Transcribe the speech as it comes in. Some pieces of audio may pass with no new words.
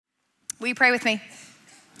Will you pray with me?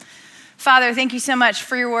 Father, thank you so much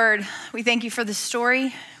for your word. We thank you for the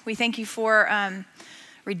story. We thank you for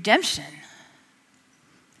redemption.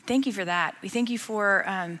 Thank you for that. We thank you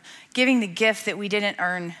for giving the gift that we didn't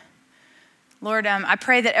earn. Lord, I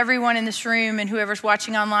pray that everyone in this room and whoever's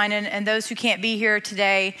watching online and those who can't be here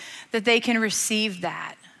today, that they can receive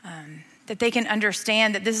that. That they can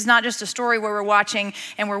understand that this is not just a story where we're watching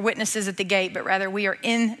and we're witnesses at the gate, but rather we are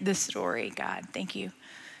in the story, God. Thank you.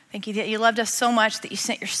 Thank you that you loved us so much that you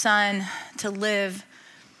sent your son to live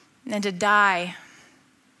and to die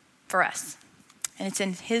for us. And it's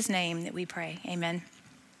in his name that we pray. Amen.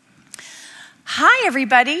 Hi,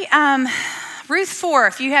 everybody. Ruth 4,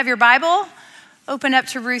 if you have your Bible, open up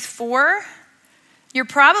to Ruth 4. You're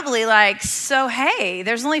probably like, so hey,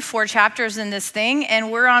 there's only 4 chapters in this thing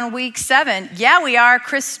and we're on week 7. Yeah, we are.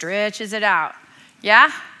 Chris stretches it out.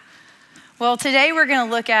 Yeah? Well, today we're going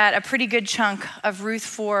to look at a pretty good chunk of Ruth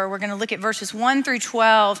 4. We're going to look at verses 1 through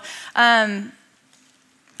 12. I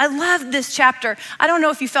love this chapter. I don't know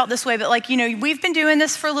if you felt this way, but we've been doing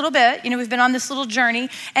this for a little bit. We've been on this little journey.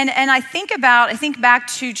 And I think back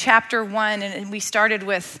to chapter 1 and we started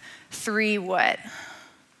with 3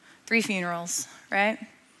 funerals, right?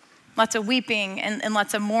 Lots of weeping and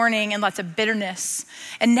lots of mourning and lots of bitterness.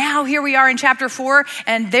 And now here we are in chapter 4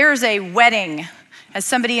 and there's a wedding. As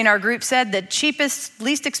somebody in our group said, the cheapest,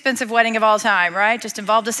 least expensive wedding of all time, right? Just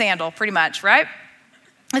involved a sandal, pretty much, right?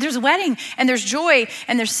 And there's a wedding, and there's joy,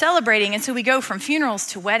 and there's celebrating. And so we go from funerals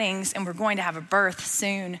to weddings, and we're going to have a birth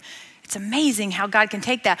soon. It's amazing how God can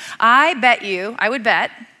take that. I would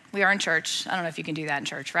bet, we are in church. I don't know if you can do that in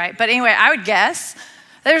church, right? But anyway, I would guess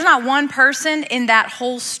there's not one person in that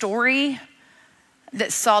whole story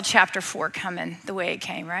that saw chapter 4 coming the way it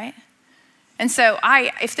came, right? And so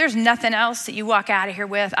if there's nothing else that you walk out of here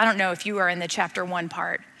with, I don't know if you are in the chapter 1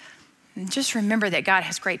 part. Just remember that God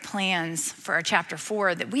has great plans for our chapter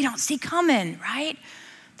 4 that we don't see coming, right?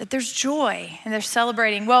 That there's joy and they're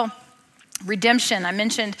celebrating. Well, redemption, I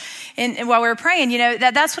mentioned while we were praying,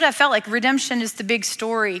 that's what I felt like. Redemption is the big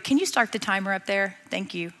story. Can you start the timer up there?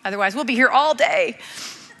 Thank you. Otherwise, we'll be here all day,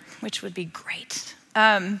 which would be great.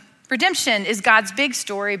 Redemption is God's big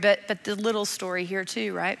story, but the little story here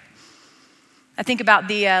too, right? I think about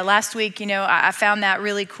the last week, I found that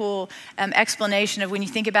really cool explanation of when you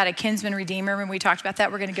think about a kinsman redeemer. When we talked about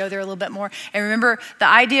that, we're going to go there a little bit more. And remember, the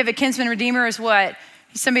idea of a kinsman redeemer is what?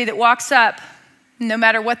 He's somebody that walks up, no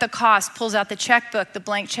matter what the cost, pulls out the checkbook, the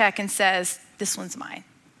blank check, and says, this one's mine.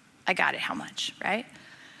 I got it. How much, right?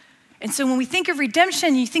 And so when we think of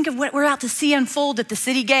redemption, you think of what we're about to see unfold at the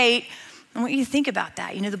city gate. I want you to think about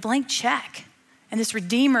that. The blank check. And this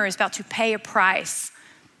redeemer is about to pay a price.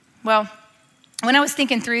 Well, when I was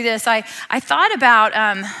thinking through this, I thought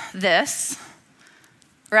about this,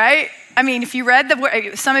 right? I mean, if you read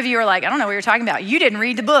some of you are like, I don't know what you're talking about. You didn't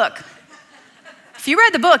read the book. If you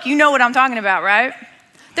read the book, you know what I'm talking about, right?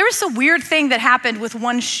 There was a weird thing that happened with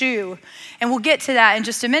one shoe, and we'll get to that in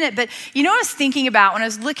just a minute. But what I was thinking about when I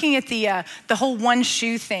was looking at the whole one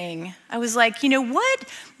shoe thing? I was like, what?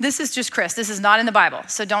 This is just Chris. This is not in the Bible,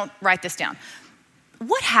 so don't write this down.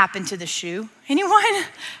 What happened to the shoe? Anyone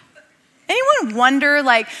wonder,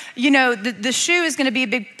 the shoe is going to be a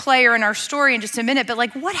big player in our story in just a minute, but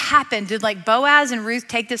what happened? Did Boaz and Ruth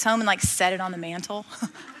take this home and set it on the mantle?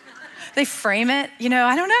 They frame it?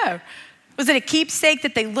 I don't know. Was it a keepsake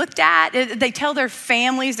that they looked at? Did they tell their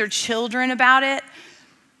families, their children about it?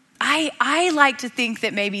 I like to think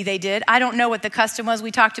that maybe they did. I don't know what the custom was.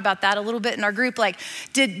 We talked about that a little bit in our group.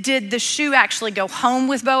 Did the shoe actually go home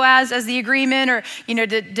with Boaz as the agreement? Or,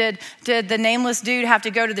 did the nameless dude have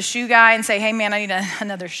to go to the shoe guy and say, hey man, I need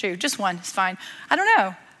another shoe. Just one, it's fine. I don't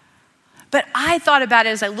know. But I thought about it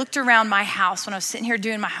as I looked around my house when I was sitting here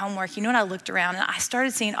doing my homework. I looked around and I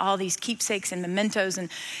started seeing all these keepsakes and mementos and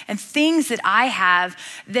things that I have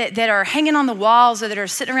that are hanging on the walls or that are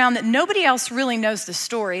sitting around that nobody else really knows the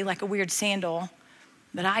story, like a weird sandal,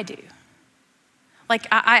 but I do.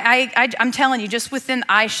 I'm telling you, just within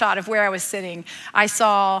eye shot of where I was sitting, I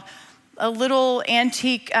saw a little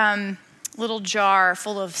antique little jar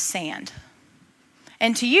full of sand.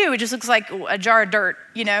 And to you, it just looks like a jar of dirt,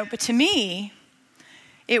 But to me,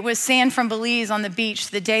 it was sand from Belize on the beach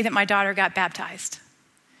the day that my daughter got baptized.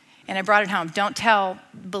 And I brought it home. Don't tell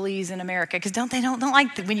Belize in America, because they don't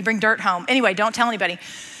like when you bring dirt home. Anyway, don't tell anybody.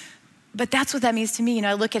 But that's what that means to me.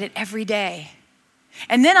 I look at it every day.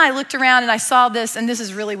 And then I looked around and I saw this, and this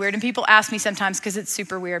is really weird. And people ask me sometimes because it's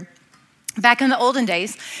super weird. Back in the olden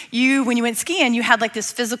days, when you went skiing, you had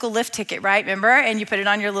this physical lift ticket, right? Remember? And you put it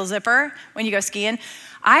on your little zipper when you go skiing.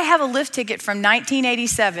 I have a lift ticket from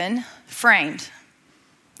 1987 framed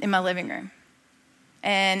in my living room.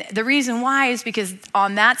 And the reason why is because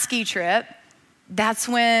on that ski trip, that's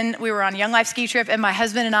when we were on a Young Life ski trip, and my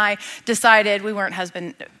husband and I decided, we weren't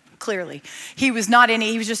husband, clearly. He was not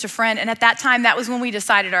he was just a friend. And at that time, that was when we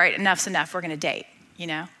decided, all right, enough's enough, we're gonna date, you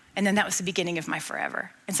know? And then that was the beginning of my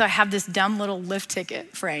forever. And so I have this dumb little lift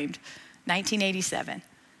ticket framed, 1987.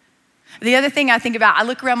 The other thing I think about, I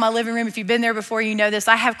look around my living room, if you've been there before, you know this,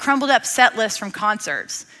 I have crumbled up set lists from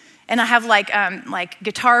concerts. And I have like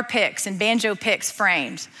guitar picks and banjo picks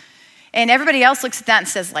framed. And everybody else looks at that and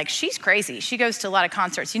says, like, she's crazy. She goes to a lot of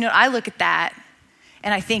concerts. You know, I look at that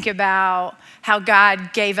and I think about how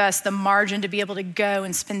God gave us the margin to be able to go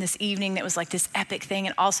and spend this evening that was like this epic thing.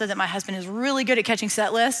 And also that my husband is really good at catching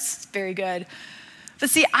set lists, very good. But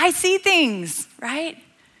see, I see things, right?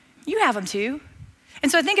 You have them too.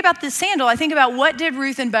 And so I think about this sandal. I think about what did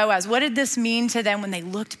Ruth and Boaz, what did this mean to them when they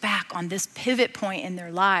looked back on this pivot point in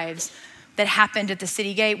their lives that happened at the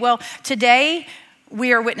city gate? Well, today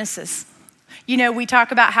we are witnesses. You know, we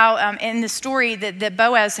talk about how in the story that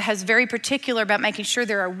Boaz has very particular about making sure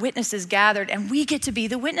there are witnesses gathered, and we get to be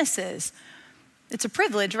the witnesses. It's a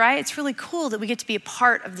privilege, right? It's really cool that we get to be a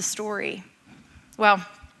part of the story. Well,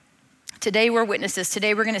 today we're witnesses.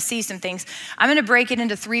 Today we're going to see some things. I'm going to break it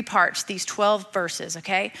into 3 parts, these 12 verses,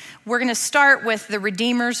 okay? We're going to start with the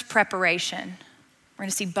Redeemer's preparation. We're going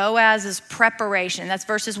to see Boaz's preparation. That's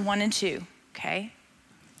verses 1 and 2, okay?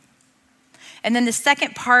 And then the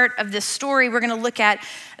second part of this story, we're going to look at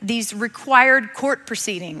these required court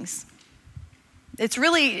proceedings. It's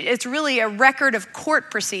really a record of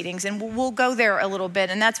court proceedings, and we'll go there a little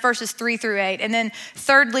bit, and that's verses 3 through 8. And then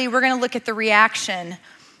thirdly, we're going to look at the reaction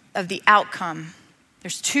of the outcome.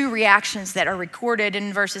 There's 2 reactions that are recorded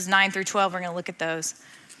in verses 9 through 12. We're going to look at those.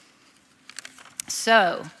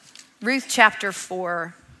 So, Ruth chapter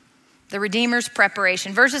 4, the Redeemer's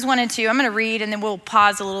preparation. Verses 1 and 2, I'm going to read and then we'll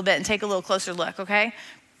pause a little bit and take a little closer look, okay?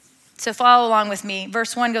 So follow along with me.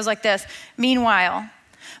 Verse 1 goes like this. Meanwhile,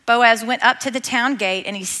 Boaz went up to the town gate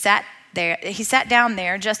and he sat down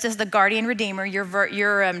there just as the guardian redeemer,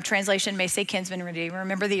 your translation may say kinsman redeemer.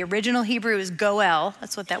 Remember, the original Hebrew is goel.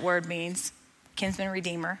 That's what that word means, kinsman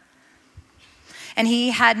redeemer. And he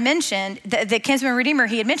had mentioned, the kinsman redeemer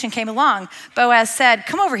he had mentioned came along. Boaz said,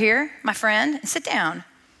 come over here, my friend, and sit down.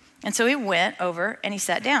 And so he went over and he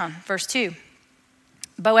sat down. Verse 2,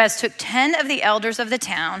 Boaz took 10 of the elders of the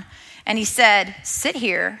town and he said, sit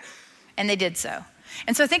here, and they did so.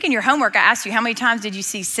 And so I think in your homework, I asked you, how many times did you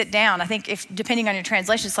see sit down? I think depending on your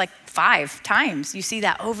translation, it's like 5 times. You see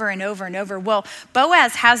that over and over and over. Well,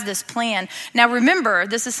 Boaz has this plan. Now remember,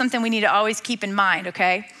 this is something we need to always keep in mind,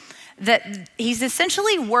 okay? That he's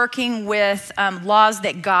essentially working with laws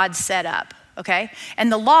that God set up. Okay?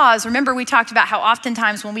 And the laws, remember we talked about how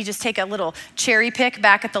oftentimes when we just take a little cherry pick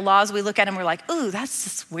back at the laws, we look at them, we're like, ooh, that's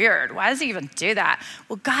just weird. Why does he even do that?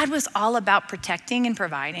 Well, God was all about protecting and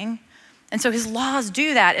providing. And so his laws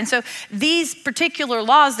do that. And so these particular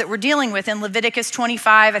laws that we're dealing with in Leviticus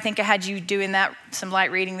 25, I think I had you doing that, some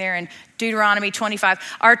light reading there, and Deuteronomy 25,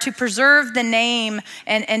 are to preserve the name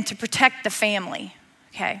and to protect the family,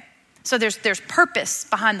 okay? So there's purpose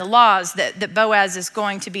behind the laws that Boaz is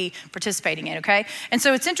going to be participating in, okay? And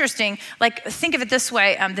so it's interesting, like think of it this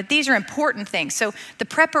way, that these are important things. So the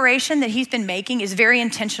preparation that he's been making is very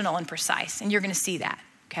intentional and precise, and you're gonna see that,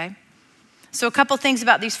 okay? So a couple things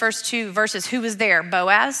about these first 2 verses. Who was there?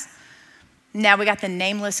 Boaz. Now we got the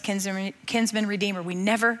nameless kinsman redeemer. We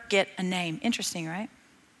never get a name. Interesting, right?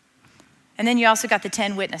 And then you also got the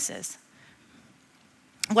 10 witnesses.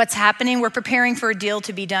 What's happening? We're preparing for a deal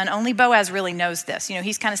to be done. Only Boaz really knows this. You know,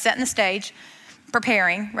 he's kind of setting the stage,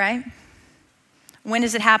 preparing, right? When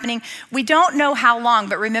is it happening? We don't know how long,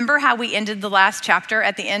 but remember how we ended the last chapter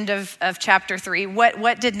at the end of chapter 3?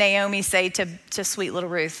 What did Naomi say to sweet little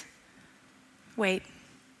Ruth? Wait,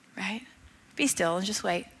 right? Be still and just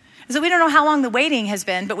wait. So we don't know how long the waiting has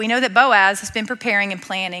been, but we know that Boaz has been preparing and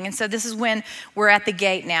planning. And so this is when we're at the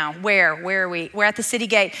gate now. Where are we? We're at the city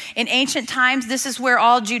gate. In ancient times, this is where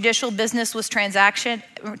all judicial business was transacted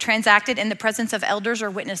in the presence of elders or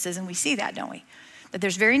witnesses. And we see that, don't we? That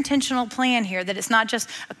there's very intentional plan here, that it's not just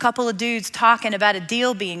a couple of dudes talking about a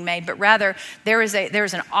deal being made, but rather there is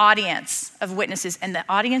an audience of witnesses, and the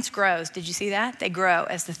audience grows. Did you see that? They grow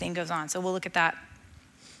as the thing goes on. So we'll look at that.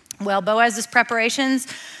 Well, Boaz's preparations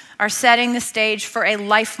are setting the stage for a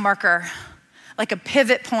life marker, like a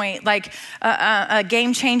pivot point, like a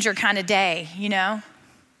game changer kind of day, you know?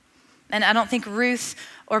 And I don't think Ruth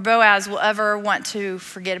or Boaz will ever want to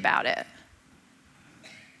forget about it.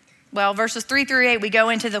 Well, verses 3 through 8, we go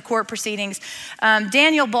into the court proceedings.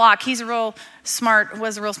 Daniel Block, was a real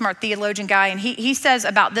smart theologian guy, and he says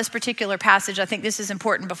about this particular passage, I think this is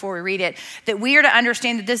important before we read it, that we are to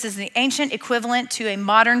understand that this is the ancient equivalent to a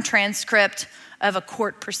modern transcript of a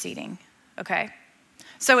court proceeding, okay?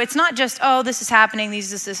 So it's not just, oh, this is happening,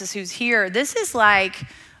 this is who's here. This is like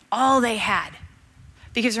all they had.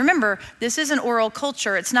 Because remember, this is an oral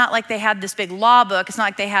culture. It's not like they had this big law book. It's not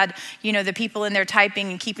like they had, the people in there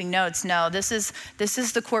typing and keeping notes. No, this is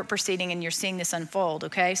the court proceeding, and you're seeing this unfold,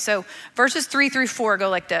 okay? So verses 3 through 4 go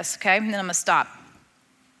like this, okay? And then I'm going to stop.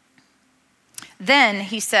 Then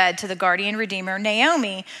he said to the guardian redeemer,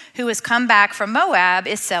 Naomi, who has come back from Moab,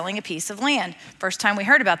 is selling a piece of land. First time we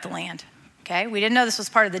heard about the land, okay? We didn't know this was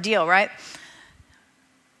part of the deal, right?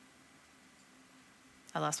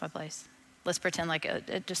 I lost my place. Let's pretend like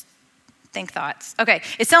just think thoughts. Okay,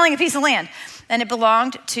 it's selling a piece of land, and it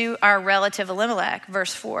belonged to our relative Elimelech.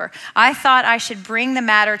 Verse 4, I thought I should bring the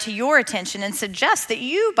matter to your attention and suggest that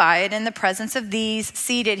you buy it in the presence of these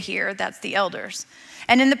seated here, that's the elders,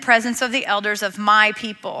 and in the presence of the elders of my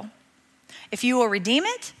people. If you will redeem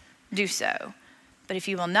it, do so. But if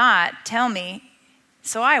you will not, tell me,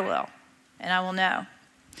 so I will, and I will know.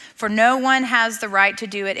 For no one has the right to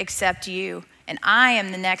do it except you, and I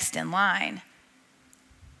am the next in line.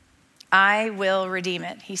 I will redeem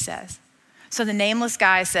it, he says. So the nameless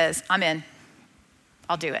guy says, I'm in.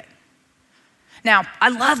 I'll do it. Now, I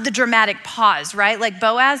love the dramatic pause, right? Like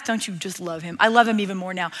Boaz, don't you just love him? I love him even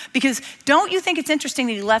more now. Because don't you think it's interesting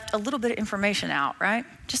that he left a little bit of information out, right?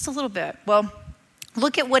 Just a little bit. Well,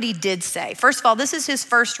 look at what he did say. First of all, this is his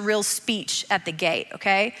first real speech at the gate,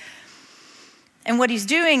 okay? And what he's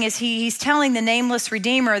doing is he's telling the nameless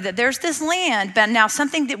redeemer that there's this land, but now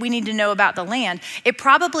something that we need to know about the land, it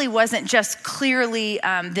probably wasn't just clearly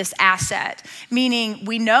this asset, meaning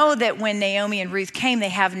we know that when Naomi and Ruth came, they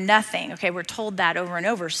have nothing. Okay, we're told that over and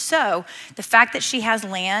over. So the fact that she has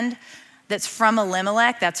land that's from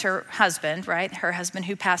Elimelech, that's her husband, right? Her husband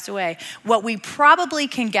who passed away. What we probably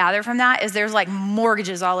can gather from that is there's like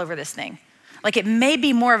mortgages all over this thing. Like it may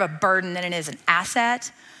be more of a burden than it is an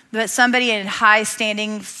asset. But somebody in high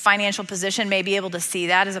standing financial position may be able to see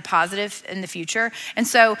that as a positive in the future. And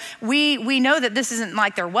so we know that this isn't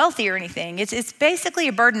like they're wealthy or anything. It's basically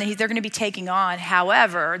a burden that they're going to be taking on.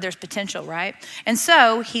 However, there's potential, right? And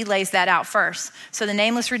so he lays that out first. So the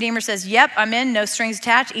nameless redeemer says, yep, I'm in, no strings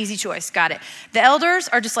attached, easy choice, got it. The elders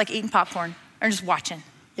are just like eating popcorn or just watching,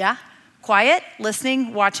 yeah? Quiet,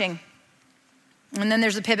 listening, watching. And then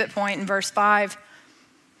there's a pivot point in verse 5.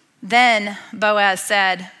 Then Boaz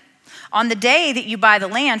said, on the day that you buy the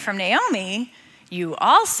land from Naomi, you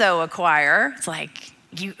also acquire, it's like,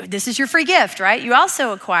 this is your free gift, right? You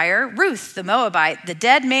also acquire Ruth, the Moabite, the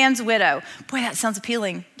dead man's widow. Boy, that sounds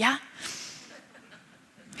appealing, yeah?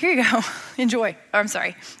 Here you go, enjoy. Oh, I'm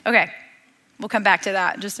sorry. Okay, we'll come back to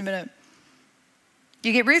that in just a minute.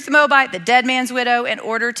 You get Ruth the Moabite, the dead man's widow, in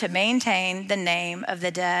order to maintain the name of the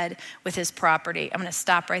dead with his property. I'm going to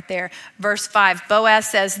stop right there. Verse 5, Boaz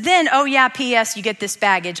says, then, oh yeah, P.S., you get this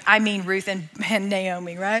baggage. I mean Ruth and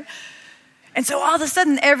Naomi, right? And so all of a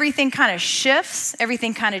sudden, everything kind of shifts.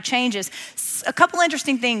 Everything kind of changes. A couple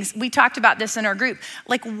interesting things. We talked about this in our group.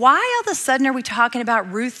 Like, why all of a sudden are we talking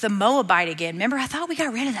about Ruth the Moabite again? Remember, I thought we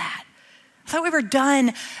got rid of that. I thought we were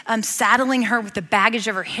done saddling her with the baggage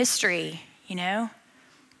of her history,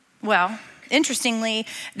 Well, interestingly,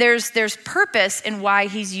 there's purpose in why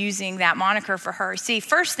he's using that moniker for her. See,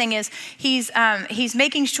 first thing is he's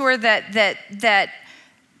making sure that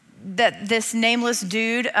this nameless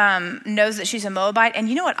dude knows that she's a Moabite. And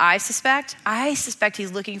you know what I suspect? I suspect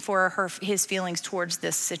he's looking for his feelings towards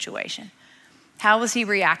this situation. How was he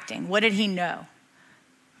reacting? What did he know?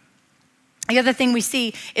 The other thing we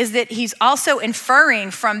see is that he's also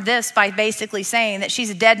inferring from this by basically saying that she's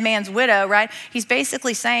a dead man's widow, right? He's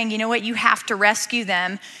basically saying, you know what, you have to rescue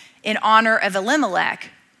them in honor of Elimelech,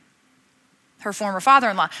 her former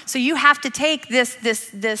father-in-law. So you have to take this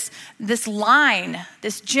line,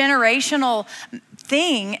 this generational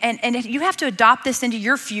thing, and you have to adopt this into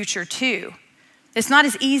your future too. It's not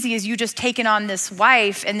as easy as you just taking on this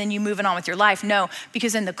wife and then you moving on with your life. No,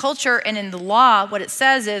 because in the culture and in the law, what it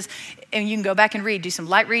says is, and you can go back and read, do some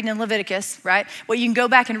light reading in Leviticus, right? What you can go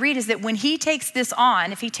back and read is that when he takes this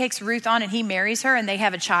on, if he takes Ruth on and he marries her and they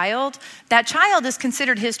have a child, that child is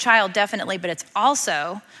considered his child definitely, but it's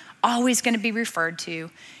also always going to be referred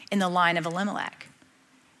to in the line of Elimelech.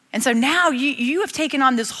 And so now you have taken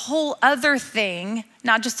on this whole other thing,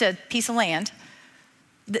 not just a piece of land,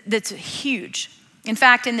 that's huge. In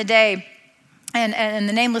fact, in the day, and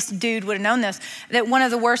the nameless dude would have known this, that one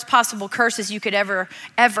of the worst possible curses you could ever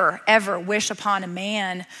wish upon a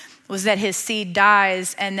man was that his seed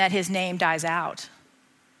dies and that his name dies out.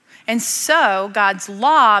 And so God's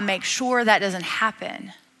law makes sure that doesn't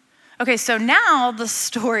happen. Okay, so now the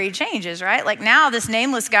story changes, right? Like now this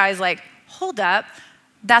nameless guy is like, hold up,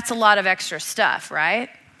 that's a lot of extra stuff, right?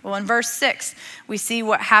 Well, in verse 6, we see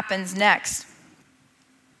what happens next.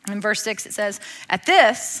 In verse 6, it says, at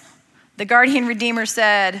this, the guardian redeemer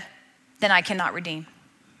said, then I cannot redeem.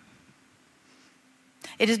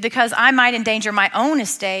 It is because I might endanger my own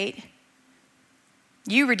estate.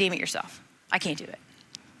 You redeem it yourself. I can't do it.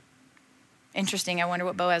 Interesting. I wonder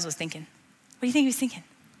what Boaz was thinking. What do you think he was thinking?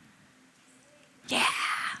 Yeah.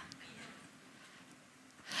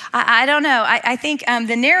 I don't know. I think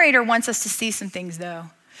the narrator wants us to see some things, though.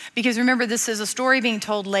 Because remember, this is a story being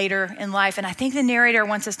told later in life. And I think the narrator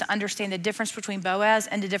wants us to understand the difference between Boaz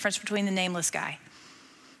and the difference between the nameless guy.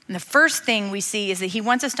 And the first thing we see is that he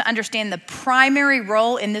wants us to understand the primary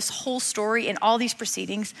role in this whole story, in all these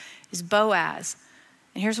proceedings, is Boaz.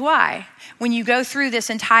 And here's why. When you go through this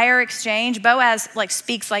entire exchange, Boaz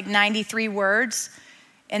speaks 93 words,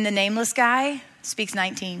 and the nameless guy speaks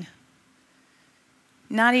 19.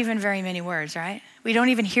 Not even very many words, right? We don't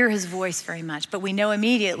even hear his voice very much, but we know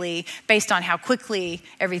immediately, based on how quickly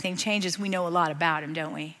everything changes, we know a lot about him,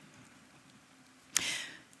 don't we?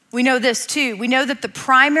 We know this too. We know that the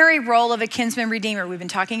primary role of a kinsman redeemer, we've been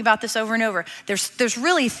talking about this over and over, there's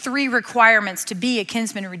really 3 requirements to be a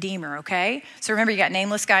kinsman redeemer, okay? So remember, you got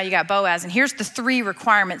nameless guy, you got Boaz, and here's the 3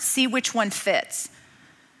 requirements. See which one fits.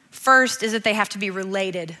 First is that they have to be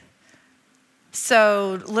related.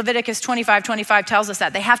 So Leviticus 25:25 tells us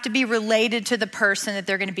that. They have to be related to the person that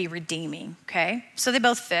they're going to be redeeming, okay? So they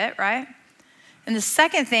both fit, right? And the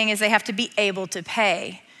second thing is they have to be able to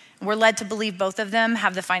pay. We're led to believe both of them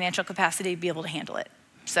have the financial capacity to be able to handle it.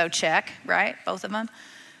 So check, right? Both of them.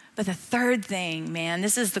 But the third thing, man,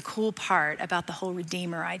 this is the cool part about the whole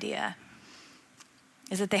redeemer idea,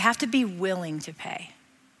 is that they have to be willing to pay.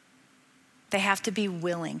 They have to be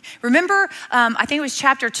willing. Remember, I think it was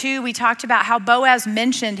chapter 2, we talked about how Boaz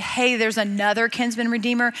mentioned, hey, there's another kinsman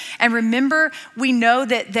redeemer. And remember, we know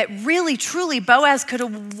that really, truly, Boaz could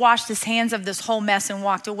have washed his hands of this whole mess and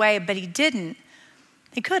walked away, but he didn't.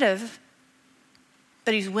 He could have,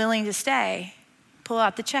 but he's willing to stay. Pull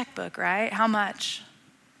out the checkbook, right? How much?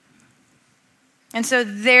 And so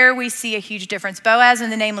there we see a huge difference. Boaz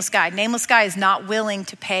and the nameless guy. Nameless guy is not willing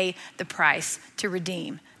to pay the price to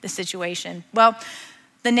redeem the situation. Well,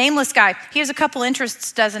 the nameless guy, he has a couple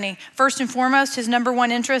interests, doesn't he? First and foremost, his number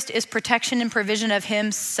one interest is protection and provision of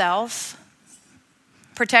himself.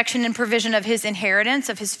 Protection and provision of his inheritance,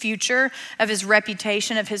 of his future, of his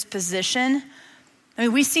reputation, of his position. I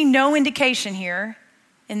mean, we see no indication here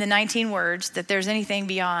in the 19 words that there's anything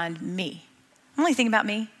beyond me. I'm only thinking about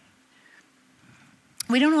me.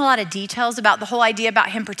 We don't know a lot of details about the whole idea about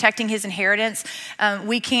him protecting his inheritance.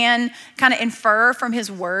 We can kind of infer from his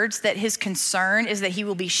words that his concern is that he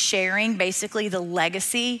will be sharing basically the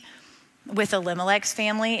legacy with Elimelech's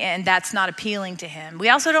family, and that's not appealing to him. We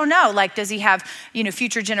also don't know, does he have,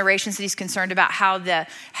 future generations that he's concerned about how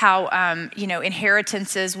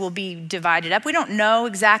inheritances will be divided up. We don't know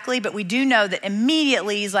exactly, but we do know that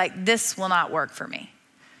immediately he's like, this will not work for me.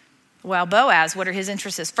 Well, Boaz, what are his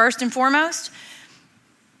interests? First and foremost,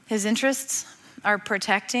 his interests are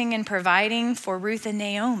protecting and providing for Ruth and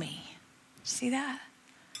Naomi. See that?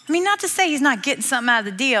 I mean, not to say he's not getting something out of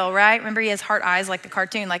the deal, right? Remember, he has heart eyes like the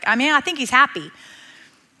cartoon. I think he's happy.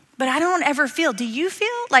 But I don't ever feel, do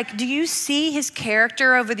you see his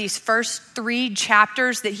character over these first 3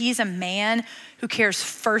 chapters that he's a man who cares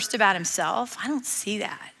first about himself? I don't see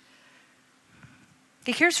that.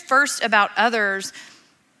 He cares first about others.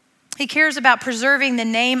 He cares about preserving the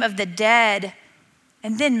name of the dead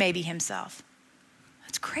and then maybe himself.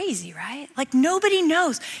 That's crazy, right? Nobody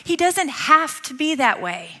knows. He doesn't have to be that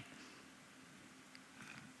way.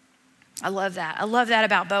 I love that. I love that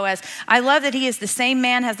about Boaz. I love that he is the same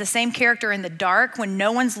man, has the same character in the dark when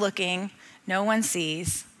no one's looking, no one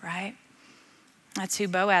sees, right? That's who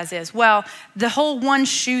Boaz is. Well, the whole one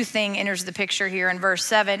shoe thing enters the picture here in verse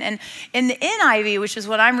 7. And in the NIV, which is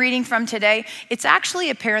what I'm reading from today, it's actually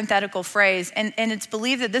a parenthetical phrase. And it's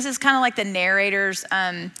believed that this is kind of like the narrator's,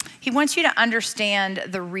 he wants you to understand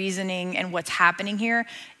the reasoning and what's happening here.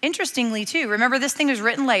 Interestingly, too, remember this thing was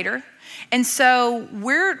written later. And so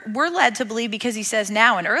we're led to believe, because he says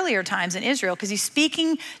now in earlier times in Israel, because he's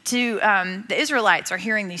speaking to the Israelites are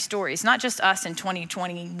hearing these stories, not just us in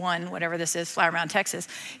 2021, whatever this is, Flower Mound, Texas.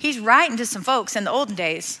 He's writing to some folks in the olden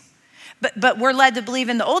days. But we're led to believe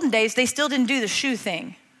in the olden days, they still didn't do the shoe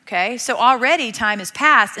thing, okay? So already time has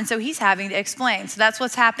passed, and so he's having to explain. So that's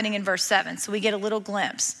what's happening in verse 7. So we get a little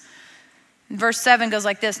glimpse. Verse 7 goes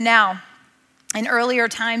like this. Now, in earlier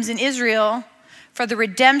times in Israel, for the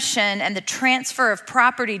redemption and the transfer of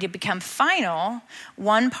property to become final,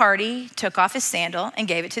 one party took off his sandal and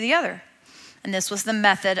gave it to the other. And this was the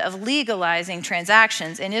method of legalizing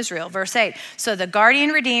transactions in Israel. Verse 8, so the guardian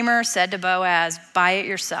redeemer said to Boaz, buy it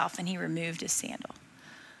yourself. And he removed his sandal.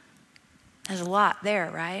 There's a lot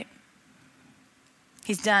there, right?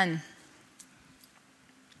 He's done.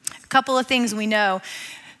 A couple of things we know.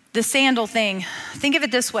 The sandal thing, think of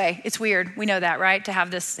it this way. It's weird. We know that, right? To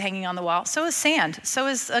have this hanging on the wall. So is sand. So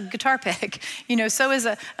is a guitar pick. So is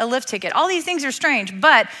a lift ticket. All these things are strange,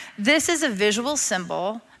 but this is a visual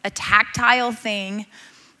symbol, a tactile thing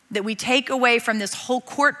that we take away from this whole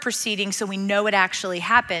court proceeding so we know it actually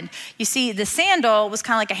happened. You see, the sandal was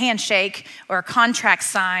kind of like a handshake or a contract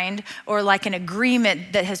signed or like an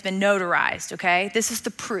agreement that has been notarized, okay? This is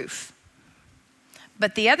the proof.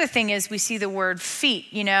 But the other thing is we see the word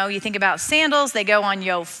feet. You think about sandals, they go on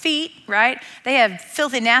your feet, right? They have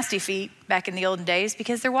filthy, nasty feet back in the olden days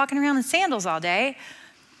because they're walking around in sandals all day.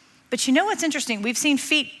 But you know what's interesting? We've seen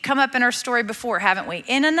feet come up in our story before, haven't we?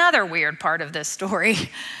 In another weird part of this story,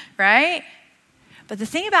 right? But the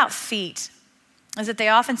thing about feet is that they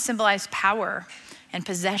often symbolize power and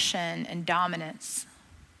possession and dominance.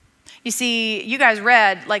 You see, you guys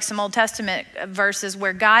read like some Old Testament verses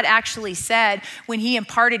where God actually said when he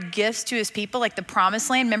imparted gifts to his people, like the promised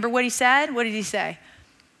land, remember what he said? What did he say?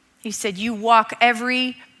 He said, you walk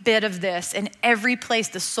every bit of this and every place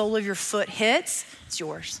the sole of your foot hits, it's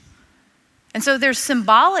yours. And so there's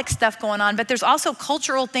symbolic stuff going on, but there's also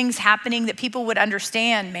cultural things happening that people would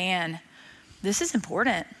understand, man, this is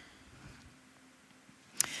important.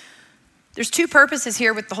 There's two purposes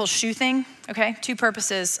here with the whole shoe thing, okay? Two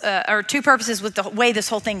purposes with the way this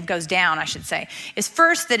whole thing goes down, I should say. Is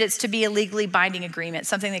first, that it's to be a legally binding agreement,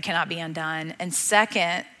 something that cannot be undone. And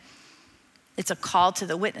second, it's a call to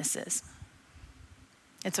the witnesses.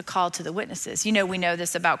 It's a call to the witnesses. We know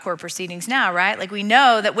this about court proceedings now, right? Like we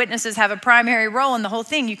know that witnesses have a primary role in the whole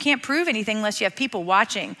thing. You can't prove anything unless you have people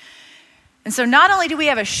watching. And so not only do we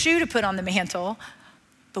have a shoe to put on the mantle,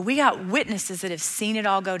 but we got witnesses that have seen it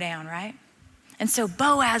all go down, right? And so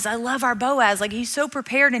Boaz, I love our Boaz. Like he's so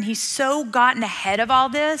prepared and he's so gotten ahead of all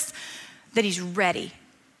this that he's ready.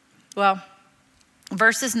 Well,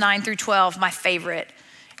 verses 9 through 12, my favorite.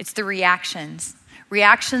 It's the reactions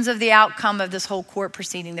of the outcome of this whole court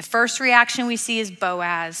proceeding. The first reaction we see is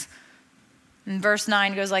Boaz. And verse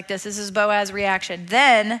 9 goes like this. This is Boaz's reaction.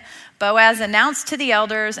 Then Boaz announced to the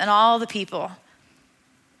elders and all the people,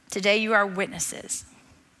 today you are witnesses.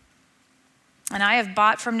 And I have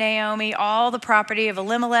bought from Naomi all the property of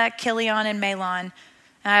Elimelech, Chilion, and Mahlon.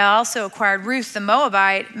 And I also acquired Ruth the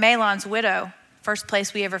Moabite, Mahlon's widow. First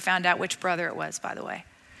place we ever found out which brother it was, by the way,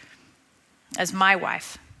 as my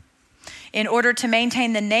wife. In order to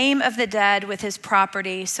maintain the name of the dead with his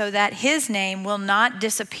property so that his name will not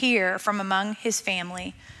disappear from among his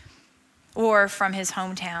family or from his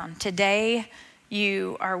hometown. Today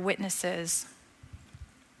you are witnesses.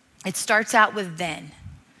 It starts out with then.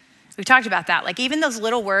 We've talked about that. Like even those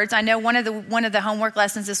little words, I know one of the homework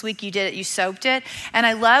lessons this week you did it, you soaked it. And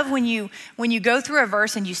I love when you go through a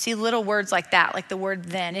verse and you see little words like that, like the word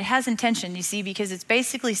then. It has intention, you see, because it's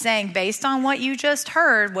basically saying based on what you just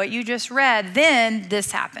heard, what you just read, then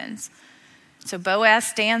this happens. So Boaz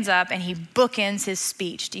stands up and he bookends his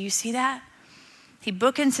speech. Do you see that? He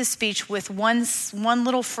bookends his speech with one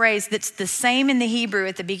little phrase that's the same in the Hebrew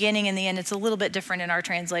at the beginning and the end. It's a little bit different in our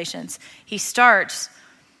translations. He starts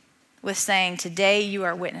with saying, today you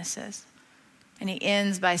are witnesses. And he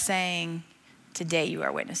ends by saying, today you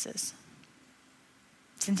are witnesses.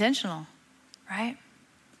 It's intentional, right?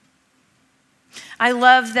 I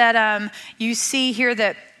love that you see here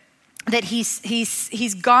that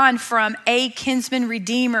he's gone from a kinsman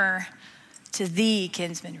redeemer to the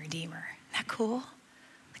kinsman redeemer. Isn't that cool?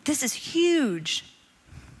 Like, this is huge.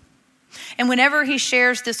 And whenever he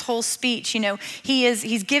shares this whole speech,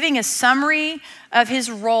 he's giving a summary of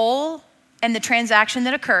his role and the transaction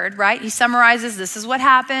that occurred, right? He summarizes, this is what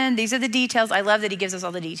happened. These are the details. I love that he gives us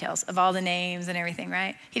all the details of all the names and everything,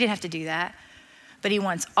 right? He didn't have to do that. But he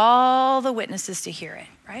wants all the witnesses to hear it,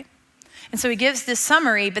 right? And so he gives this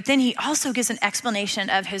summary, but then he also gives an explanation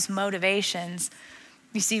of his motivations.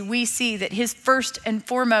 You see, we see that his first and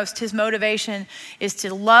foremost, his motivation is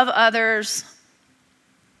to love others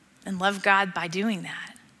and love God by doing that.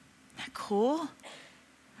 Isn't that cool?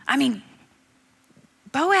 I mean,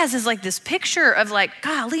 Boaz is like this picture of like,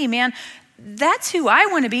 golly, man, that's who I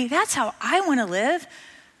want to be. That's how I want to live.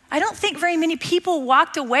 I don't think very many people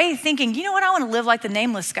walked away thinking, you know what, I want to live like the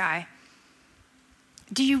nameless guy.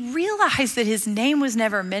 do you realize that his name was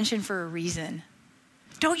never mentioned for a reason?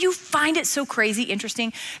 Don't you find it so crazy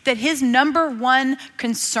interesting that his number one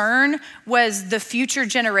concern was the future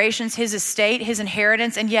generations, his estate, his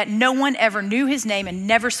inheritance, and yet no one ever knew his name and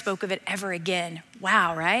never spoke of it ever again?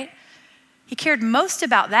 Wow, right? He cared most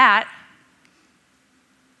about that.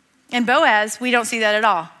 And Boaz, we don't see that at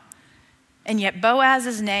all. And yet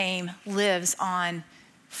Boaz's name lives on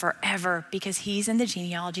forever because he's in the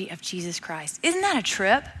genealogy of Jesus Christ. Isn't that a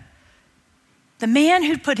trip? The man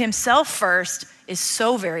who put himself first is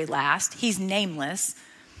so very last. He's nameless.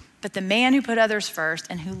 But the man who put others first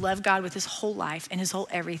and who loved God with his whole life and his whole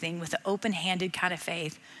everything with an open-handed kind of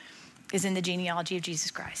faith is in the genealogy of Jesus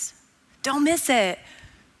Christ. Don't miss it.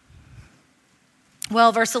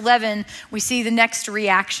 Well, verse 11, we see the next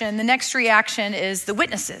reaction. The next reaction is the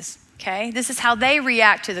witnesses, okay? This is how they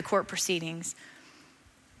react to the court proceedings.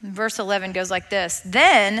 Verse 11 goes like this.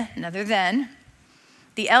 Then, another then,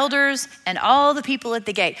 the elders and all the people at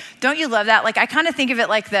the gate. Don't you love that? Like, I kind of think of it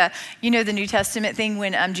like the New Testament thing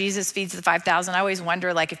when Jesus feeds the 5,000. I always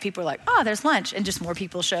wonder, like, if people are like, oh, there's lunch, and just more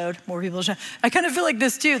people showed. I kind of feel like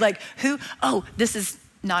this too. Like, who? Oh, this is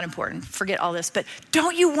not important. Forget all this. But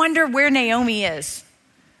don't you wonder where Naomi is?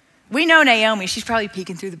 We know Naomi. She's probably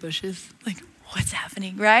peeking through the bushes. Like, what's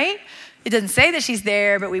happening, right? It doesn't say that she's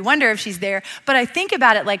there, but we wonder if she's there. But I think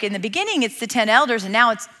about it like in the beginning, it's the 10 elders, and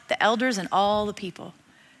now it's the elders and all the people.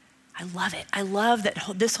 I love it. I love that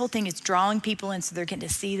this whole thing is drawing people in so they're getting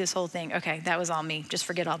to see this whole thing. Okay, that was all me. Just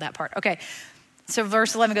forget all that part. Okay, so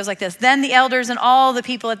verse 11 goes like this. Then the elders and all the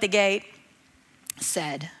people at the gate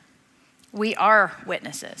said, we are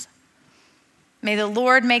witnesses. May the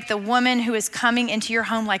Lord make the woman who is coming into your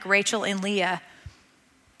home like Rachel and Leah,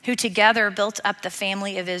 who together built up the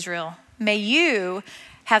family of Israel. May you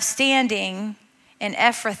have standing in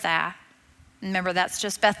Ephrathah. Remember, that's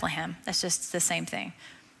just Bethlehem. That's just the same thing.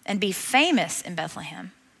 And be famous in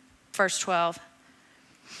Bethlehem. Verse 12.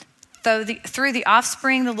 Through the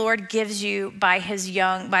offspring the Lord gives you by this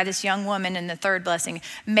young woman in the third blessing,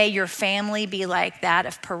 may your family be like that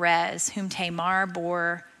of Perez, whom Tamar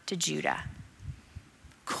bore to Judah.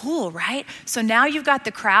 Cool, right? So now you've got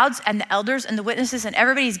the crowds and the elders and the witnesses and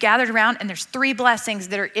everybody's gathered around, and there's 3 blessings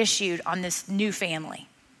that are issued on this new family.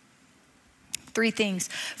 3 things.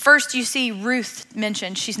 First, you see Ruth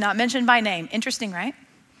mentioned. She's not mentioned by name. Interesting, right?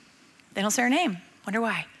 They don't say her name. Wonder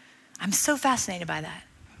why. I'm so fascinated by that.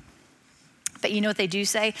 But you know what they do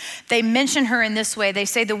say? They mention her in this way. They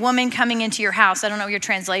say the woman coming into your house. I don't know what your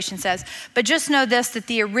translation says, but just know this, that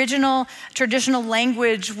the original traditional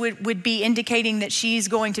language would be indicating that she's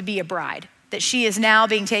going to be a bride, that she is now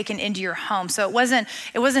being taken into your home. So it wasn't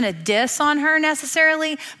a diss on her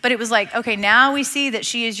necessarily, but it was like, okay, now we see that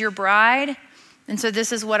she is your bride. And so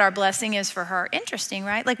this is what our blessing is for her. Interesting,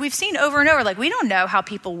 right? Like we've seen over and over, like we don't know how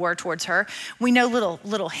people were towards her. We know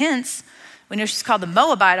little hints. We know she's called the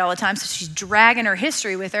Moabite all the time, so she's dragging her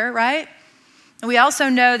history with her, right? And we also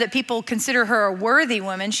know that people consider her a worthy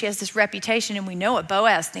woman. She has this reputation, and we know what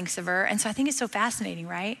Boaz thinks of her. And so I think it's so fascinating,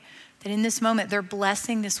 right? That in this moment, they're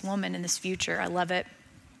blessing this woman in this future. I love it.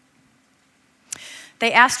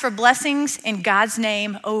 They asked for blessings in God's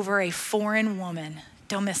name over a foreign woman.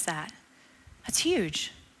 Don't miss that. That's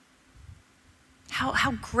huge.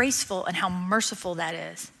 How graceful and how merciful that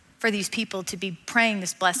is for these people to be praying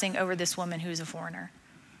this blessing over this woman who's a foreigner.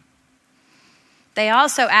 They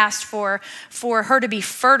also asked for her to be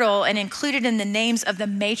fertile and included in the names of the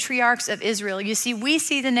matriarchs of Israel. You see, we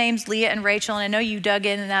see the names Leah and Rachel, and I know you dug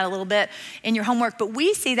in that a little bit in your homework, but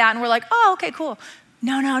we see that and we're like, oh, okay, cool.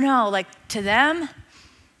 No. Like to them,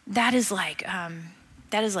 that is like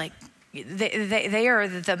they are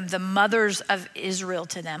the mothers of Israel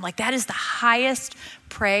to them. Like that is the highest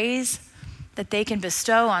praise that they can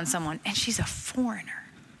bestow on someone. And she's a foreigner.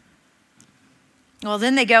 Well,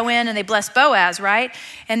 then they go in and they bless Boaz, right?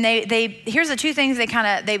 And they here's the 2 things they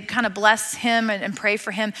kind of bless him and pray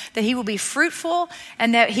for him, that he will be fruitful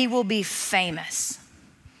and that he will be famous.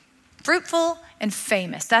 Fruitful and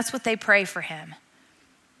famous. That's what they pray for him.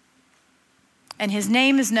 And his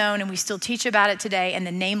name is known, and we still teach about it today, and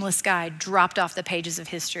the nameless guy dropped off the pages of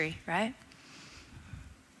history, right?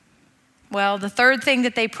 Well, the third thing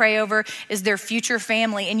that they pray over is their future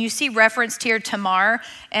family. And you see referenced here Tamar.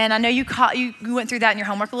 And I know you went through that in your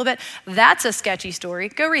homework a little bit. That's a sketchy story.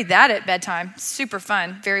 Go read that at bedtime. Super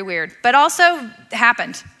fun, very weird. But also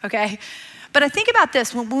happened, okay? But I think about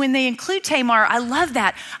this, when they include Tamar, I love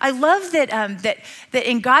that. I love that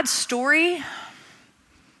in God's story,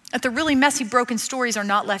 that the really messy, broken stories are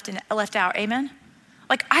not left out, amen?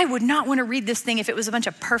 Like I would not want to read this thing if it was a bunch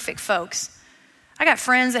of perfect folks. I got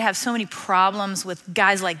friends that have so many problems with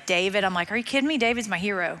guys like David. I'm like, are you kidding me? David's my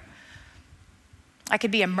hero. I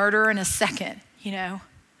could be a murderer in a second,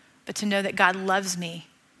 but to know that God loves me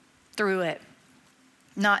through it,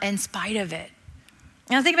 not in spite of it.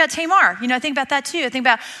 And I think about Tamar, I think about that too. I think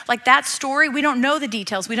about like that story. We don't know the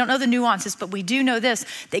details. We don't know the nuances, but we do know this,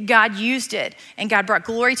 that God used it and God brought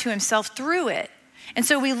glory to himself through it. And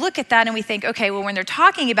so we look at that and we think, okay, well, when they're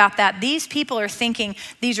talking about that, these people are thinking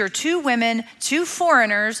these are two women, two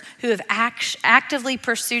foreigners who have actively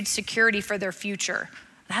pursued security for their future.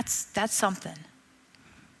 That's something.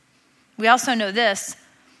 We also know this,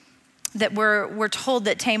 that we're told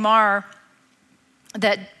that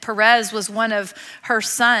that Perez was one of her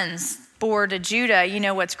sons born to Judah.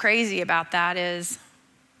 What's crazy about that is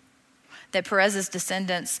that Perez's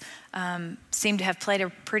descendants seem to have played a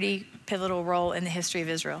pretty pivotal role in the history of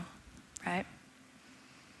Israel, right?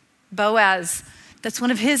 Boaz, that's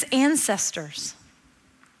one of his ancestors.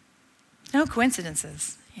 No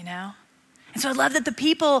coincidences, And so I love that the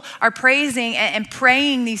people are praising and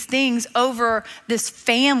praying these things over this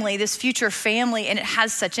family, this future family, and it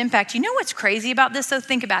has such impact. You know what's crazy about this, though?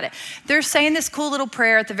 Think about it. They're saying this cool little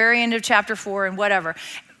prayer at the very end of chapter 4 and whatever.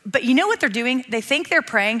 But you know what they're doing? They think they're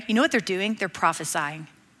praying. You know what they're doing? They're prophesying.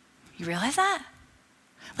 You realize that?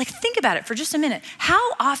 Like, think about it for just a minute.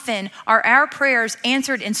 How often are our prayers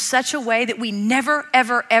answered in such a way that we never,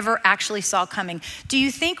 ever, ever actually saw coming? Do you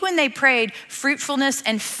think when they prayed fruitfulness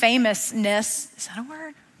and famousness, is that a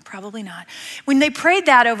word? Probably not. When they prayed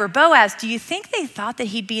that over Boaz, do you think they thought that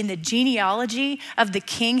he'd be in the genealogy of the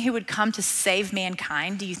king who would come to save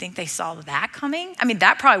mankind? Do you think they saw that coming? I mean,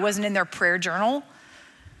 that probably wasn't in their prayer journal.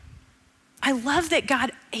 I love that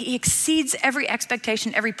God, he exceeds every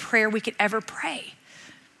expectation, every prayer we could ever pray.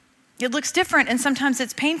 It looks different, and sometimes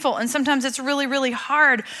it's painful, and sometimes it's really, really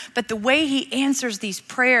hard, but the way he answers these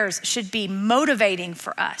prayers should be motivating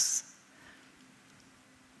for us.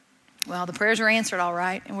 Well, the prayers were answered all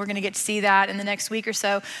right, and we're going to get to see that in the next week or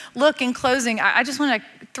so. Look, in closing, I just want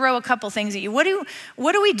to throw a couple things at you. What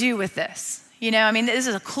do we do with this? This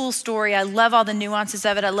is a cool story. I love all the nuances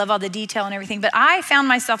of it. I love all the detail and everything, but I found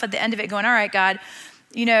myself at the end of it going, all right, God,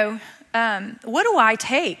 what do I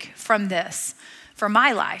take from this for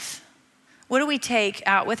my life? What do we take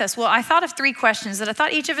out with us? Well, I thought of 3 questions that I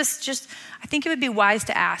thought each of us I think it would be wise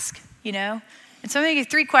to ask, And so I'm going to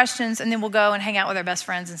give 3 questions, and then we'll go and hang out with our best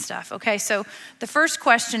friends and stuff. Okay, so the first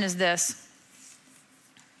question is this.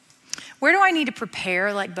 Where do I need to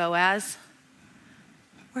prepare like Boaz?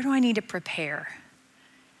 Where do I need to prepare?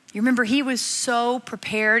 You remember he was so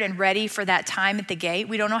prepared and ready for that time at the gate.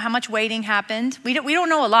 We don't know how much waiting happened. We don't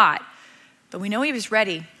know a lot, but we know he was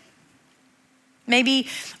ready. Maybe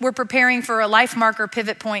we're preparing for a life marker,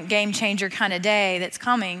 pivot point, game changer kind of day that's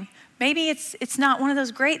coming. Maybe it's not one of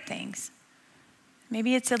those great things.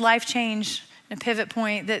 Maybe it's a life change, a pivot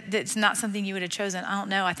point that's not something you would have chosen. I don't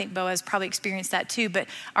know. I think Boaz probably experienced that too. But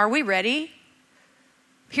are we ready?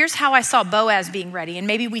 Here's how I saw Boaz being ready, and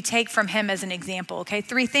maybe we take from him as an example, okay?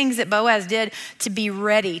 3 things that Boaz did to be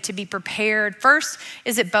ready, to be prepared. First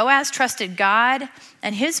is that Boaz trusted God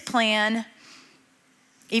and his plan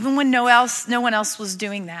even when no one else was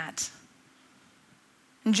doing that.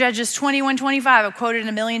 In Judges 21:25, I've quoted it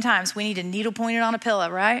a million times. We need a needle pointed on a pillow,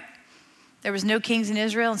 right? There was no kings in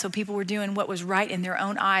Israel, and so people were doing what was right in their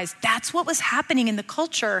own eyes. That's what was happening in the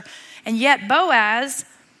culture. And yet Boaz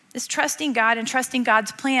is trusting God and trusting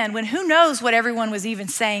God's plan when who knows what everyone was even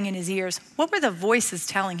saying in his ears. What were the voices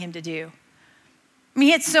telling him to do? I mean,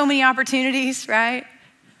 he had so many opportunities, right?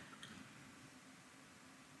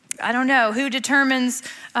 I don't know. Who determines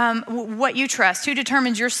what you trust? Who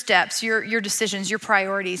determines your steps, your decisions, your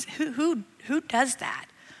priorities? Who does that?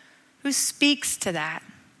 Who speaks to that?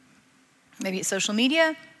 Maybe it's social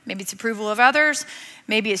media. Maybe it's approval of others.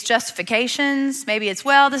 Maybe it's justifications. Maybe it's,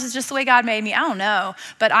 this is just the way God made me. I don't know.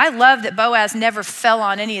 But I love that Boaz never fell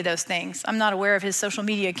on any of those things. I'm not aware of his social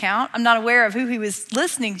media account. I'm not aware of who he was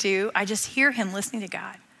listening to. I just hear him listening to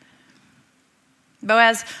God.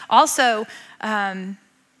 Boaz also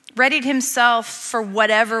readied himself for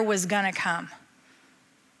whatever was going to come.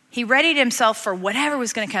 He readied himself for whatever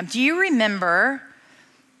was going to come. Do you remember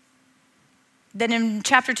that in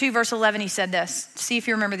chapter 2, verse 11, he said this? See if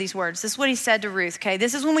you remember these words. This is what he said to Ruth, okay?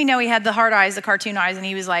 This is when we know he had the hard eyes, the cartoon eyes, and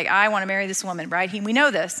he was like, I want to marry this woman, right? We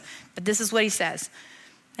know this, but this is what he says.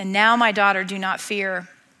 And now, my daughter, do not fear.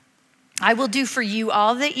 I will do for you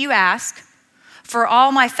all that you ask. For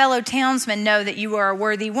all my fellow townsmen know that you are a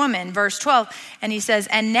worthy woman. Verse 12, and he says,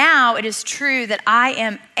 and now it is true that I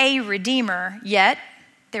am a redeemer, yet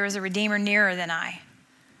there is a redeemer nearer than I.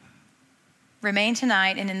 Remain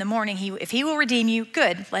tonight, and in the morning, if he will redeem you,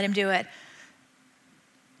 good, let him do it.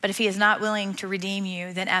 But if he is not willing to redeem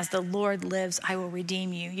you, then as the Lord lives, I will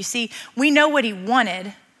redeem you. You see, we know what he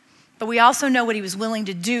wanted, but we also know what he was willing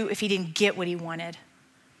to do if he didn't get what he wanted.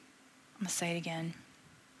 I'm gonna say it again.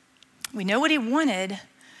 We know what he wanted,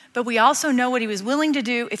 but we also know what he was willing to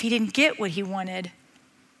do if he didn't get what he wanted.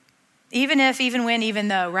 Even if, even when, even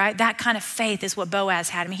though, right? That kind of faith is what Boaz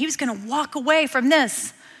had. I mean, he was gonna walk away from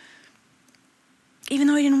this, even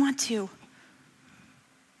though he didn't want to.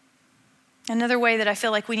 Another way that I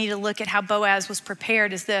feel like we need to look at how Boaz was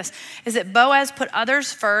prepared is this, is that Boaz put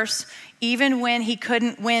others first even when he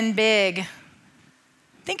couldn't win big.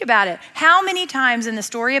 Think about it. How many times in the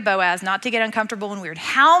story of Boaz, not to get uncomfortable and weird,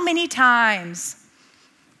 how many times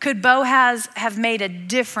could Boaz have made a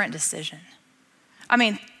different decision? I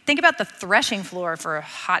mean, think about the threshing floor for a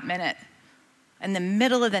hot minute. In the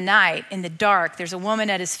middle of the night, in the dark, there's a woman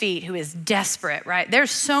at his feet who is desperate, right?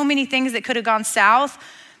 There's so many things that could have gone south.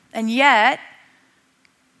 And yet,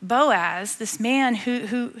 Boaz, this man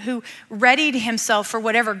who readied himself for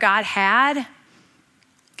whatever God had,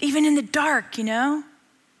 even in the dark, you know,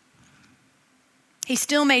 he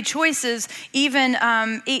still made choices even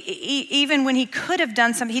when he could have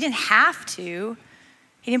done something. He didn't have to.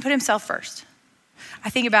 He didn't put himself first. I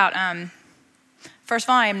think about, first of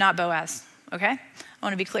all, I am not Boaz, okay? I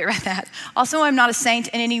want to be clear about that. Also, I'm not a saint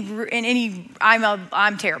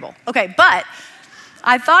I'm terrible. Okay, but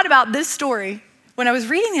I thought about this story when I was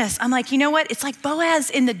reading this. I'm like, you know what? It's like Boaz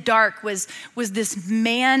in the dark was this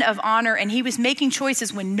man of honor, and he was making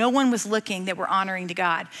choices when no one was looking that were honoring to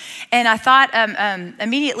God. And I thought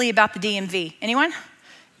immediately about the DMV. Anyone?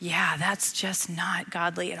 Yeah, that's just not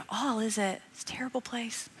godly at all, is it? It's a terrible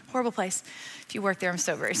place, horrible place. If you work there, I'm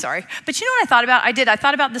so very sorry. But you know what I thought about? I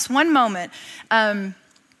thought about this one moment.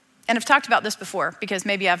 And I've talked about this before because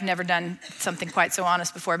maybe I've never done something quite so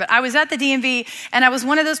honest before, but I was at the DMV and I was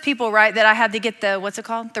one of those people, right, that I had to get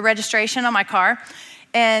the registration on my car,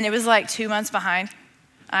 and it was like 2 months behind.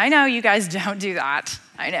 I know you guys don't do that,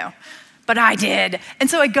 I know, but I did. And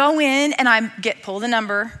so I go in and pull the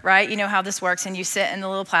number, right? You know how this works, and you sit in the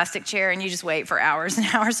little plastic chair and you just wait for hours and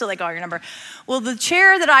hours to call your number. Well, the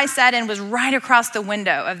chair that I sat in was right across the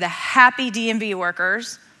window of the happy DMV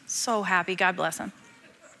workers. So happy, God bless them.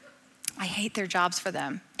 I hate their jobs for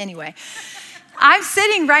them. Anyway, I'm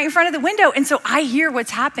sitting right in front of the window, and so I hear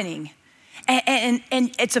what's happening. And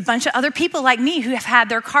it's a bunch of other people like me who have had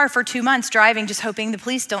their car for 2 months driving, just hoping the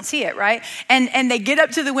police don't see it, right? And they get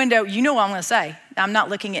up to the window. You know what I'm gonna say. I'm not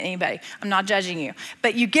looking at anybody. I'm not judging you.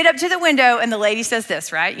 But you get up to the window, and the lady says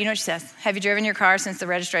this, right? You know what she says? Have you driven your car since the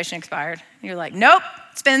registration expired? And you're like, nope,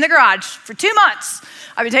 it's been in the garage for 2 months.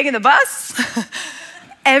 I've been taking the bus.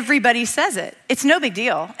 Everybody says it. It's no big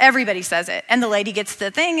deal. Everybody says it. And the lady gets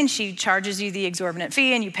the thing and she charges you the exorbitant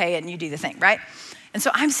fee and you pay it and you do the thing, right? And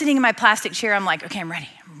so I'm sitting in my plastic chair. I'm like, okay, I'm ready.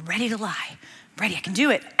 I'm ready to lie. I'm ready. I can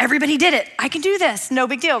do it. Everybody did it. I can do this. No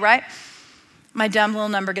big deal, right? My dumb little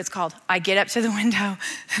number gets called. I get up to the window.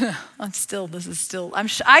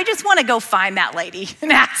 I just want to go find that lady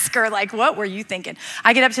and ask her, like, what were you thinking?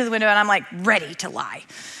 I get up to the window and I'm like, ready to lie.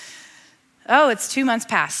 Oh, it's 2 months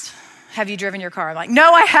past. Have you driven your car? I'm like,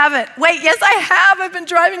 no, I haven't. Wait, yes, I have. I've been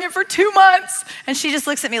driving it for 2 months. And she just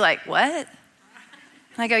looks at me like, what? And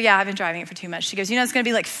I go, yeah, I've been driving it for 2 months. She goes, you know, it's going to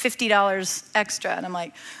be like $50 extra. And I'm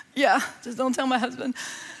like, yeah, just don't tell my husband.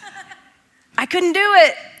 I couldn't do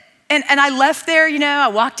it. And I left there, you know, I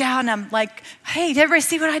walked out and I'm like, hey, did everybody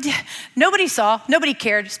see what I did? Nobody saw, nobody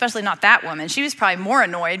cared, especially not that woman. She was probably more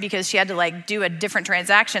annoyed because she had to do a different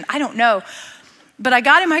transaction. I don't know. But I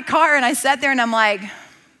got in my car and I sat there and I'm like,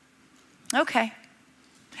 okay.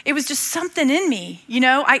 It was just something in me, you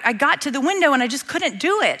know. I got to the window and I just couldn't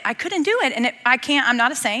do it. I couldn't do it. And I'm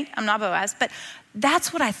not a saint. I'm not Boaz. But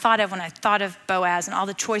that's what I thought of when I thought of Boaz and all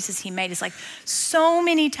the choices he made. It's like so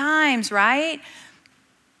many times, right?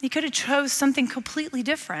 He could have chose something completely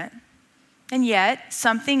different. And yet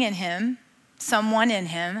something in him, someone in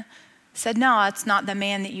him said, no, it's not the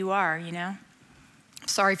man that you are, you know.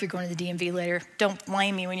 Sorry if you're going to the DMV later. Don't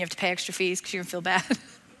blame me when you have to pay extra fees because you're going to feel bad.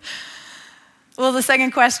 Well, the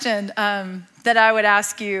second question that I would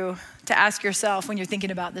ask you to ask yourself when you're thinking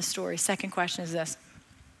about this story, second question is this.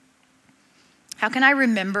 How can I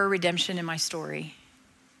remember redemption in my story?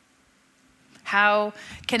 How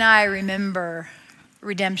can I remember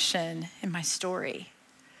redemption in my story?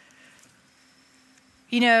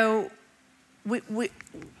 You know,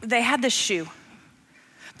 they had this shoe.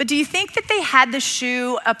 But do you think that they had the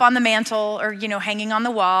shoe up on the mantle or, you know, hanging on the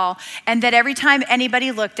wall, and that every time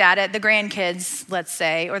anybody looked at it, the grandkids, let's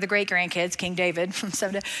say, or the great-grandkids, King David from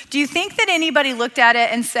 7 do you think that anybody looked at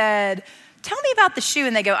it and said, tell me about the shoe.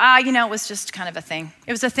 And they go, it was just kind of a thing.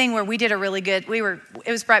 It was a thing where we did a really good,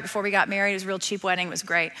 it was right before we got married. It was a real cheap wedding. It was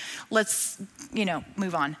great. Let's,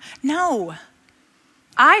 move on. No,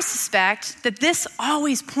 I suspect that this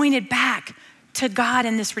always pointed back to God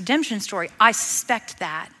in this redemption story. I suspect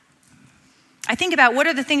that. I think about what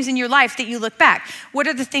are the things in your life that you look back? What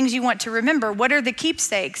are the things you want to remember? What are the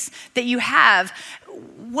keepsakes that you have?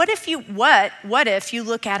 What if you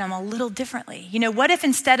look at them a little differently? What if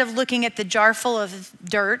instead of looking at the jar full of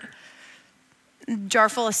dirt, jar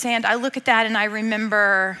full of sand, I look at that and I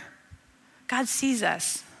remember God sees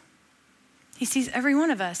us. He sees every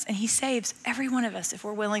one of us and he saves every one of us if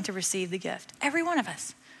we're willing to receive the gift. Every one of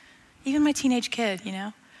us. Even my teenage kid,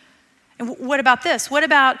 And what about this? What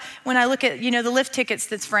about when I look at, the lift tickets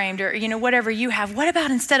that's framed or, whatever you have? What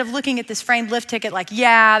about instead of looking at this framed lift ticket like,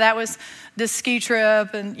 that was this ski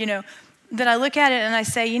trip and, that I look at it and I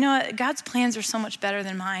say, what? God's plans are so much better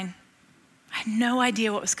than mine. I had no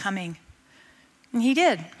idea what was coming. And he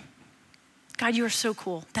did. God, you are so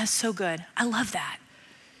cool. That's so good. I love that.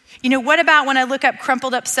 What about when I look up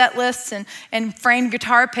crumpled up set lists and framed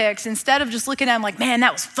guitar picks, instead of just looking at them like, man,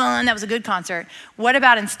 that was fun, that was a good concert. What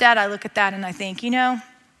about instead I look at that and I think, there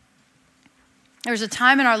was a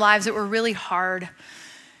time in our lives that were really hard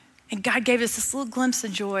and God gave us this little glimpse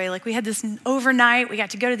of joy. Like we had this overnight, we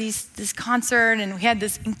got to go to this concert and we had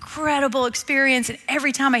this incredible experience. And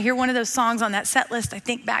every time I hear one of those songs on that set list, I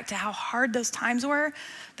think back to how hard those times were,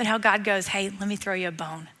 but how God goes, hey, let me throw you a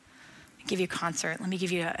bone. Give you a concert. Let me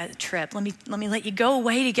give you a trip. Let me let you go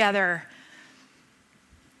away together.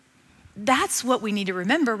 That's what we need to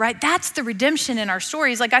remember, right? That's the redemption in our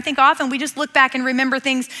stories. Like I think often we just look back and remember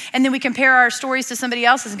things and then we compare our stories to somebody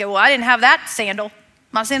else's and go, well, I didn't have that sandal.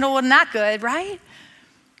 My sandal wasn't that good, right?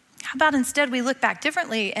 How about instead we look back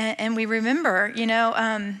differently and we remember,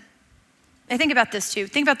 I think about this too.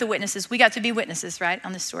 Think about the witnesses. We got to be witnesses, right,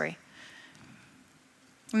 on this story.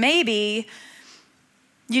 Maybe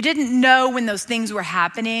you didn't know when those things were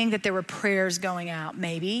happening that there were prayers going out,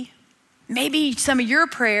 maybe. Maybe some of your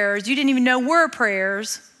prayers, you didn't even know were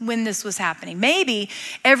prayers when this was happening. Maybe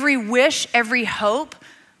every wish, every hope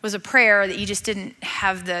was a prayer that you just didn't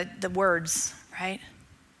have the words, right?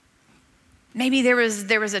 Maybe there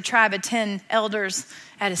was a tribe of 10 elders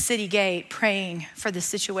at a city gate praying for the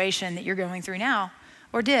situation that you're going through now.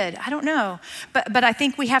 Or did, I don't know. But I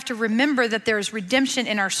think we have to remember that there's redemption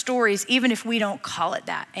in our stories, even if we don't call it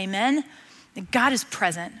that, amen? That God is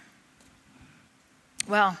present.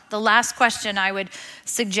 Well, the last question I would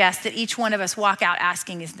suggest that each one of us walk out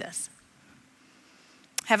asking is this.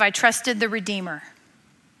 Have I trusted the Redeemer?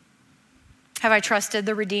 Have I trusted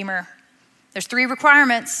the Redeemer? There's 3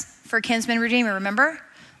 requirements for a kinsman redeemer, remember?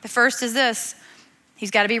 The first is this,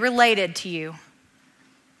 he's got to be related to you.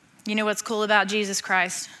 You know what's cool about Jesus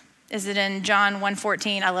Christ? Is it in John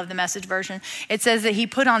 1:14? I love the Message version. It says that he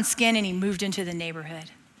put on skin and he moved into the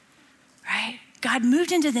neighborhood, right? God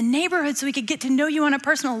moved into the neighborhood so he could get to know you on a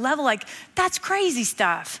personal level. Like, that's crazy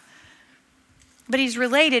stuff. But he's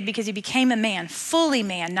related because he became a man, fully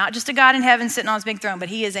man, not just a God in heaven sitting on his big throne, but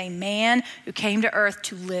he is a man who came to earth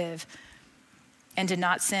to live and did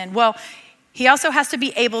not sin. Well, he also has to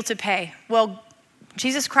be able to pay. Well,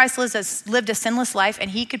 Jesus Christ lived a sinless life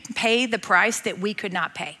and he could pay the price that we could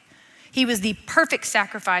not pay. He was the perfect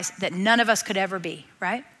sacrifice that none of us could ever be,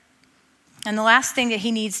 right? And the last thing that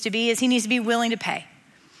he needs to be is he needs to be willing to pay.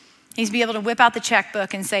 He needs to be able to whip out the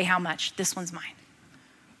checkbook and say, how much? This one's mine.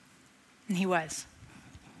 And he was.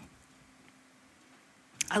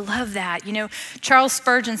 I love that. Charles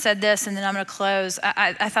Spurgeon said this, and then I'm going to close.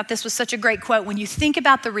 I thought this was such a great quote. When you think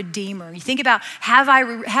about the Redeemer, you think about, have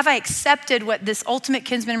I accepted what this ultimate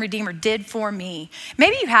kinsman Redeemer did for me?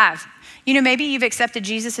 Maybe you have. Maybe you've accepted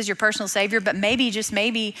Jesus as your personal Savior, but maybe, just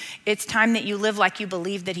maybe, it's time that you live like you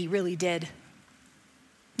believe that he really did.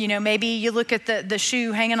 Maybe you look at the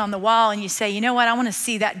shoe hanging on the wall and you say, you know what, I want to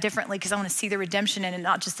see that differently because I want to see the redemption in it,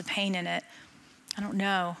 not just the pain in it. I don't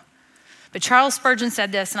know. But Charles Spurgeon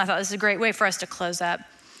said this, and I thought this is a great way for us to close up.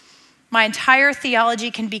 My entire theology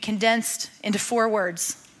can be condensed into 4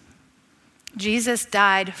 words. Jesus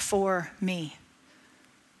died for me.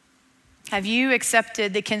 Have you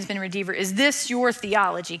accepted the kinsman redeemer? Is this your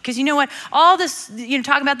theology? Because you know what? All this,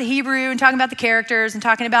 talking about the Hebrew and talking about the characters and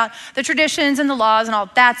talking about the traditions and the laws and all,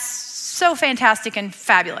 that's so fantastic and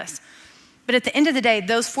fabulous. But at the end of the day,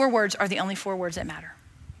 those 4 words are the only 4 words that matter.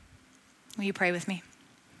 Will you pray with me?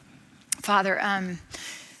 Father,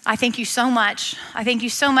 I thank you so much. I thank you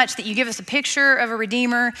so much that you give us a picture of a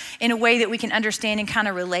Redeemer in a way that we can understand and kind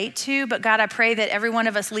of relate to. But God, I pray that every one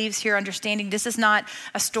of us leaves here understanding this is not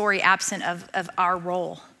a story absent of our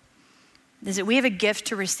role. is that we have a gift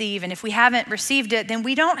to receive. And if we haven't received it, then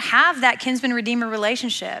we don't have that kinsman redeemer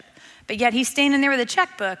relationship. But yet he's standing there with a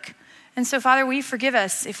checkbook. And so, Father, will you forgive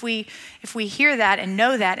us if we hear that and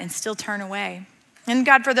know that and still turn away? And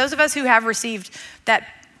God, for those of us who have received that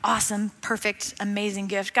awesome, perfect, amazing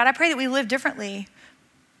gift, God, I pray that we live differently,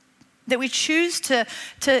 that we choose to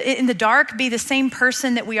in the dark, be the same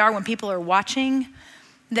person that we are when people are watching,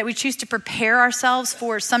 that we choose to prepare ourselves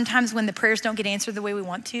for sometimes when the prayers don't get answered the way we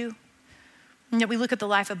want to. And that we look at the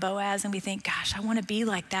life of Boaz and we think, gosh, I want to be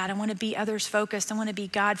like that. I want to be others focused. I want to be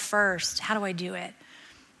God first. How do I do it?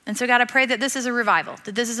 And so, God, I pray that this is a revival,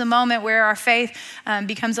 that this is a moment where our faith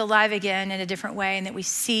becomes alive again in a different way, and that we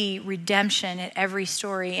see redemption in every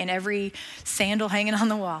story and every sandal hanging on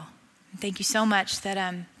the wall. And thank you so much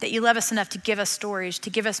that you love us enough to give us stories, to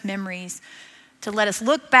give us memories, to let us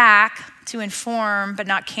look back, to inform but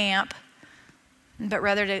not camp, but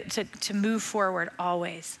rather to move forward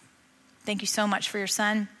always. Thank you so much for your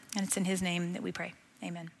son, and it's in his name that we pray.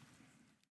 Amen.